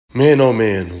Man, oh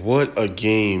man, what a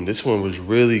game. This one was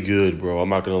really good, bro. I'm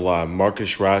not going to lie.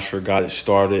 Marcus Rashford got it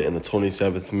started in the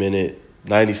 27th minute.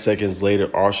 90 seconds later,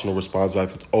 Arsenal responds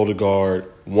back with Odegaard.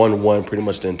 1-1 pretty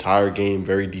much the entire game,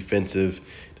 very defensive.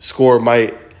 The score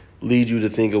might lead you to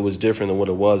think it was different than what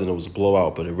it was, and it was a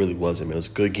blowout, but it really wasn't, man. It was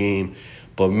a good game.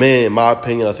 But, man, in my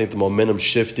opinion, I think the momentum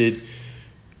shifted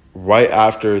right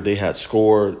after they had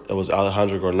scored. It was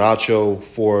Alejandro Garnacho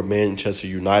for Manchester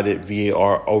United.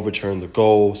 VAR overturned the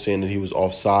goal, saying that he was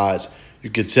offsides. You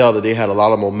could tell that they had a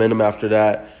lot of momentum after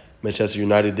that. Manchester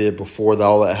United did before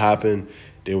all that happened.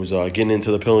 They was getting into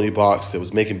the penalty box. They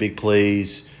was making big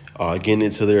plays, getting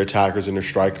into their attackers and their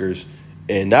strikers.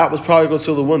 And that was probably going to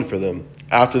seal the win for them.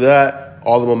 After that,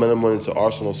 all the momentum went into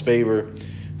Arsenal's favor.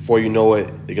 Before you know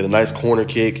it, they get a nice corner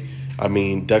kick. I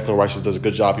mean, Declan Rice does a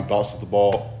good job. He bounces the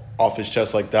ball off his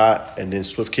chest like that, and then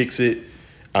Swift kicks it.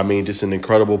 I mean, just an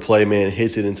incredible play, man.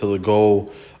 Hits it into the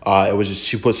goal. It was just,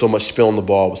 he put so much spin on the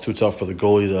ball. It was too tough for the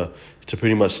goalie to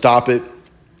pretty much stop it.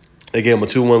 They gave him a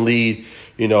 2-1 lead,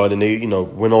 and then they,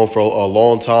 went on for a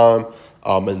long time,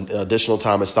 and additional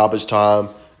time and stoppage time.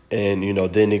 And,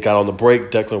 then they got on the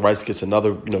break. Declan Rice gets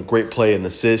another, great play and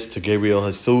assist to Gabriel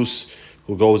Jesus,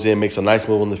 who goes in, makes a nice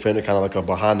move on the defender, kind of like a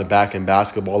behind-the-back in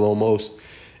basketball almost.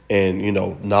 And,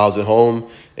 Niles at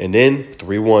home. And then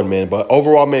 3-1, man. But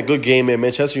overall, man, good game, man.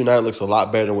 Manchester United looks a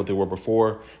lot better than what they were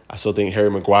before. I still think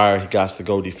Harry Maguire, he got to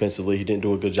go defensively. He didn't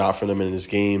do a good job for them in this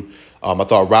game. I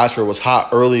thought Rashford was hot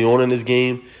early on in this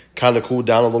game. Kind of cooled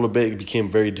down a little bit. He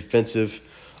became very defensive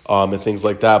and things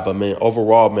like that. But, man,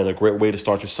 overall, man, a great way to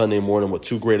start your Sunday morning with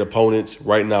two great opponents.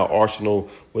 Right now, Arsenal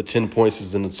with 10 points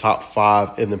is in the top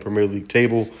 5 in the Premier League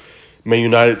table. Man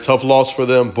United, tough loss for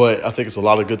them, but I think it's a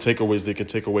lot of good takeaways they can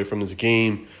take away from this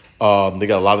game. They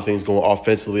got a lot of things going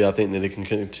offensively, I think, that they can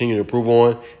continue to improve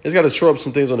on. They just got to shore up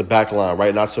some things on the back line,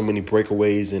 right? Not so many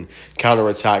breakaways and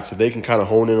counterattacks. If they can kind of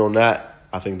hone in on that,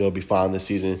 I think they'll be fine this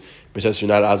season. Manchester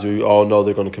United, as we all know,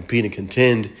 they're going to compete and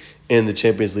contend in the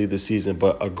Champions League this season.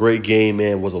 But a great game,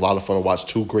 man. Was a lot of fun to watch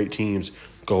two great teams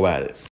go at it.